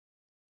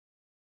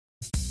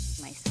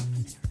myself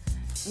in it.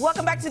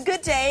 Welcome back to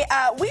Good Day.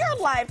 We are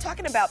live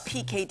talking about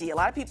PKD. A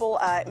lot of people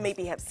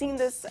maybe have seen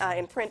this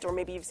in print, or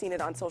maybe you've seen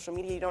it on social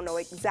media. You don't know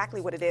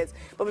exactly what it is,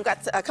 but we've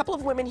got a couple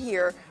of women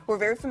here who are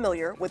very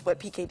familiar with what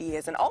PKD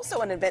is, and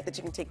also an event that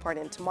you can take part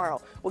in tomorrow.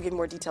 We'll give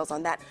more details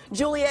on that.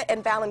 Julia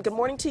and Valen, good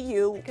morning to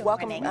you.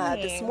 Welcome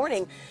this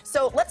morning.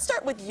 So let's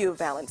start with you,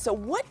 Valen. So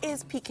what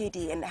is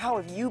PKD, and how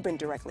have you been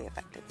directly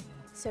affected?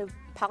 So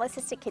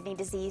polycystic kidney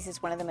disease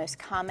is one of the most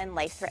common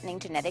life-threatening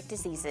genetic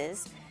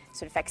diseases.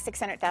 So it affects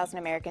 600,000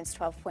 Americans,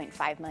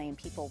 12.5 million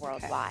people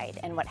worldwide. Okay.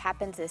 And what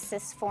happens is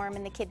cysts form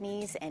in the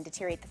kidneys and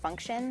deteriorate the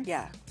function.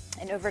 Yeah.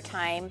 And over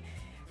time,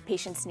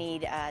 patients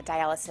need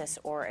dialysis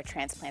or a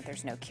transplant.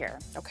 There's no cure.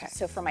 Okay.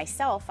 So for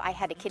myself, I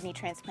had a kidney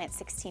transplant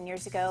 16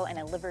 years ago and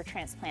a liver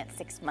transplant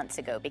 6 months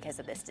ago because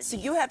of this disease.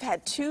 So you have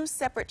had 2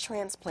 separate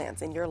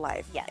transplants in your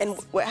life. Yes. And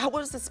what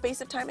was the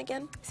space of time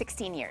again?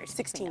 16 years.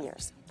 16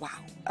 years. Wow.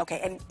 Okay.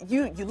 And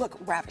you look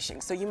ravishing,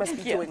 so you must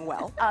be doing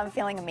well. I'm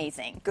feeling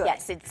amazing. Good.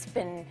 Yes, it's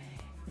been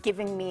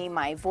giving me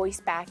my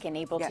voice back and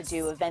able to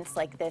do events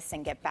like this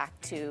and get back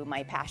to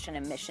my passion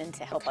and mission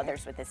to help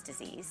others with this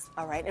disease.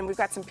 All right, and we've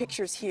got some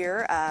pictures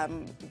here,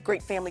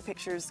 great family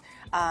pictures,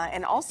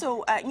 and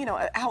also, you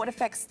know, how it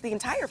affects the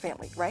entire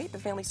family, right? The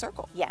family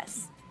circle.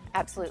 Yes.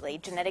 Absolutely.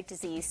 Genetic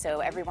disease, so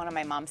everyone on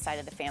my mom's side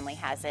of the family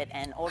has it,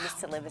 and oldest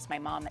to live is my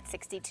mom at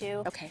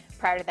 62. Okay.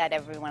 Prior to that,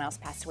 everyone else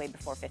passed away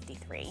before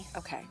 53.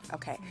 Okay,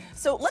 okay.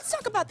 So let's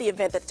talk about the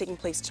event that's taking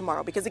place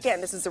tomorrow, because again,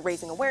 this is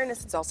raising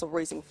awareness, it's also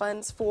raising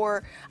funds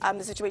for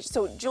the situation.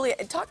 So Julia,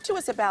 talk to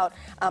us about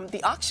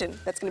the auction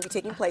that's going to be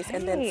taking place,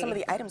 and then some of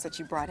the items that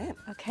you brought in.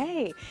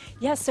 Okay.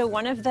 Yeah, so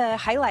one of the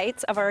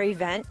highlights of our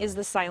event is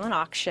the silent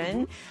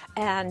auction,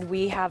 and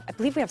we have, I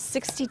believe we have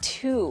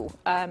 62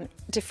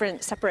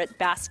 different separate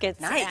baskets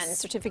and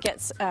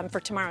certificates for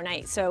tomorrow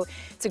night. So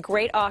it's a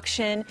great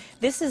auction.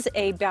 This is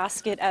a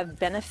basket of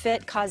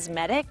Benefit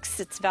Cosmetics.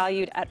 It's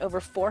valued at over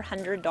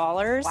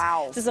 $400.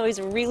 Wow. This is always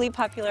a really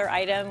popular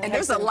item. And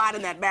there's a lot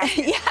in that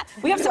basket. Yeah,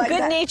 we have some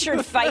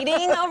good-natured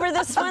fighting over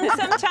this one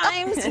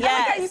sometimes. Yes. I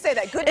like how you say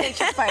that,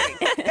 good-natured fighting.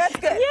 That's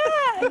good.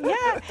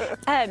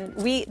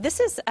 Yeah. This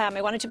is,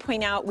 I wanted to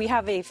point out, we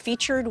have a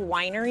featured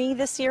winery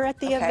this year at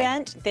the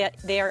event.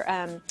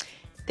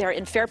 They're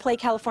in Fairplay,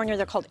 California.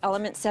 They're called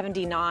Element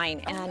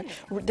 79, and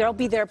they'll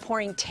be there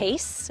pouring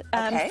tastes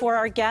for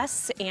our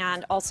guests,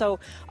 and also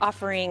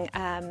offering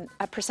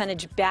a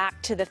percentage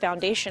back to the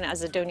foundation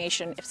as a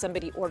donation if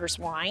somebody orders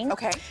wine.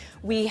 Okay.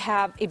 We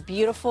have a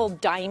beautiful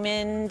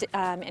diamond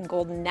and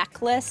gold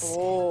necklace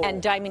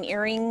and diamond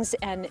earrings,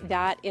 and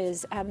that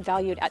is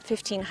valued at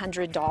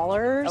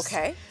 $1,500.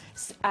 Okay.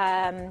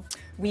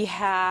 We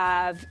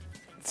have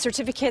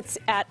certificates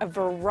at a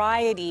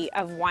variety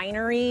of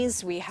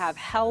wineries. We have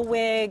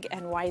Hellwig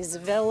and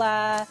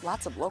Weisvilla.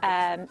 Lots of local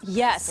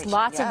yes,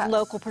 lots of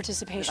local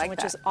participation,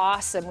 which is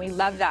awesome. We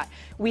love that.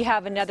 We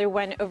have another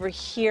one over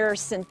here,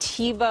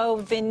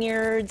 Sentivo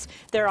Vineyards.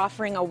 They're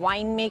offering a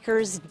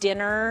winemaker's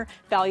dinner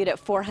valued at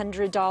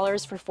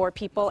 $400 for 4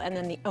 people, and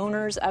then the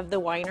owners of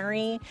the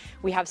winery,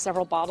 we have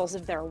several bottles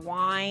of their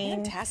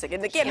wine. Fantastic.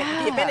 And again,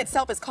 the event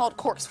itself is called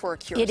Corks for a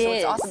Cure. It is.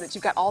 It's awesome that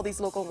you've got all these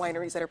local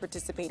wineries that are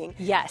participating.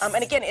 Yes. And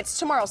again, it's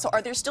tomorrow, so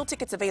are there still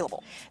tickets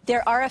available?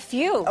 There are a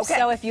few. Okay.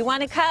 So if you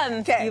want to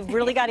come, you've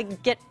really got to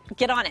get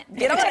on it.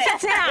 Get on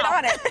tickets it. now. Get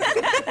on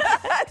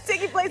it.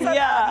 Taking place on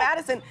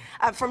Madison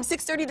from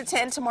 6:30 to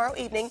 10 tomorrow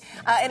evening.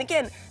 And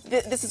again,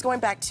 this is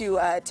going back to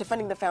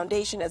funding the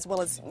foundation, as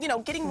well as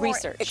getting more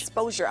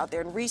exposure out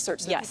there and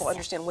research so that people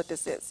understand what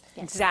this is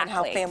and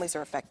how families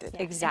are affected.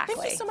 Exactly.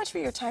 Thank you so much for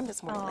your time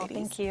this morning, ladies.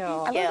 Thank you.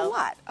 I learned a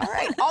lot. All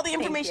right. All the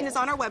information is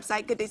on our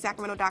website,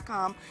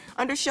 gooddaysacramento.com,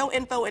 under show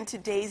info and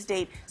today's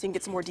date, so you can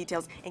get some more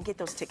details and get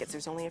those tickets.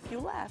 There's only a few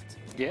left.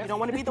 Yeah. You don't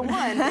want to be the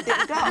one that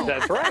didn't go.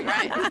 That's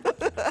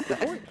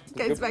right.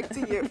 Guys, back to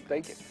you.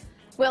 Thank you.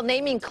 Well,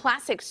 naming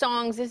classic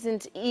songs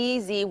isn't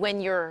easy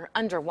when you're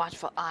under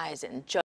watchful eyes and